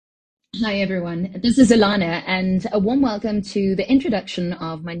Hi, everyone. This is Alana, and a warm welcome to the introduction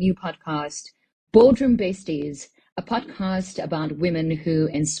of my new podcast, Boardroom Besties, a podcast about women who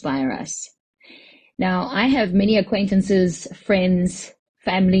inspire us. Now, I have many acquaintances, friends,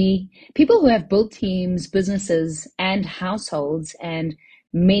 family, people who have built teams, businesses, and households, and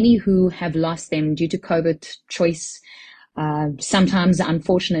many who have lost them due to COVID choice, sometimes,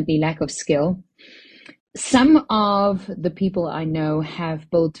 unfortunately, lack of skill. Some of the people I know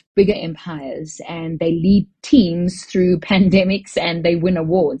have built bigger empires and they lead teams through pandemics and they win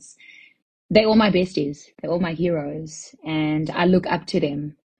awards. They're all my besties. They're all my heroes. And I look up to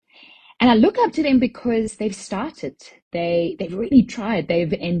them. And I look up to them because they've started. They've really tried.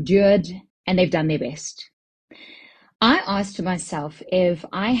 They've endured and they've done their best. I asked myself if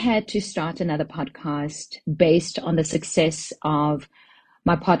I had to start another podcast based on the success of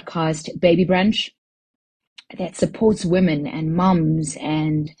my podcast, Baby Brunch, that supports women and moms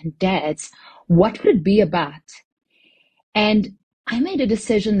and dads, what would it be about? And I made a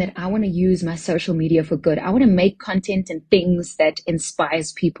decision that I want to use my social media for good. I want to make content and things that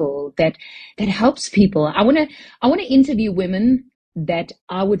inspires people, that helps people. I want to interview women that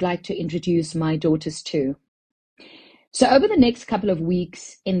I would like to introduce my daughters to. So over the next couple of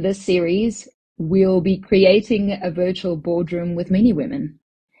weeks in this series, we'll be creating a virtual boardroom with many women.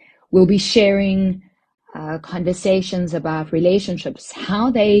 We'll be sharing conversations about relationships,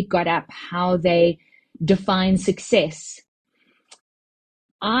 how they got up, how they define success.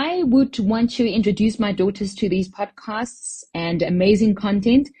 I would want to introduce my daughters to these podcasts and amazing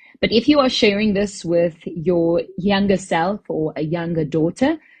content. But if you are sharing this with your younger self or a younger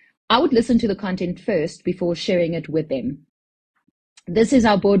daughter, I would listen to the content first before sharing it with them. This is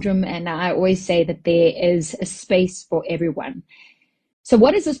our boardroom, and I always say that there is a space for everyone. So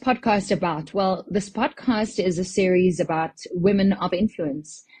what is this podcast about? Well, this podcast is a series about women of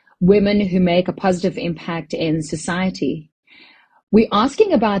influence, women who make a positive impact in society. We're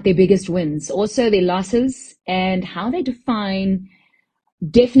asking about their biggest wins, also their losses, and how they define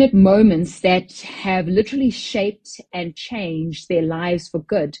definite moments that have literally shaped and changed their lives for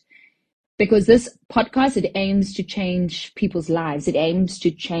good. Because this podcast, it aims to change people's lives. It aims to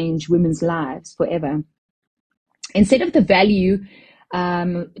change women's lives forever. Instead of the value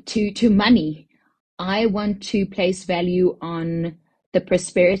to money, I want to place value on the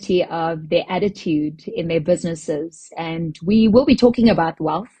prosperity of their attitude in their businesses. And we will be talking about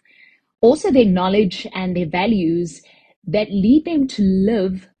wealth, also their knowledge and their values that lead them to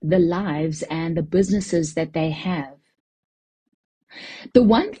live the lives and the businesses that they have. The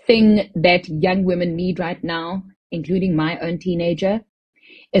one thing that young women need right now, including my own teenager,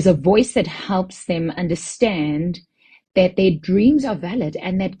 is a voice that helps them understand that their dreams are valid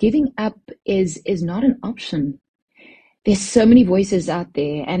and that giving up is not an option. There's so many voices out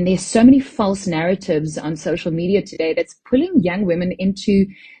there and there's so many false narratives on social media today that's pulling young women into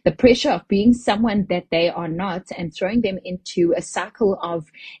the pressure of being someone that they are not and throwing them into a cycle of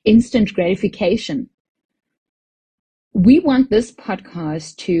instant gratification. We want this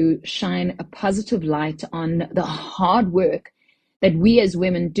podcast to shine a positive light on the hard work that we as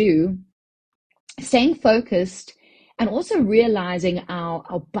women do, staying focused and also realizing our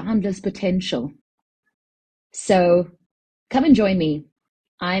boundless potential. So come and join me.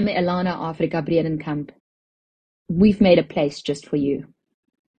 I'm Elana Afrika Bredenkamp. We've made a place just for you.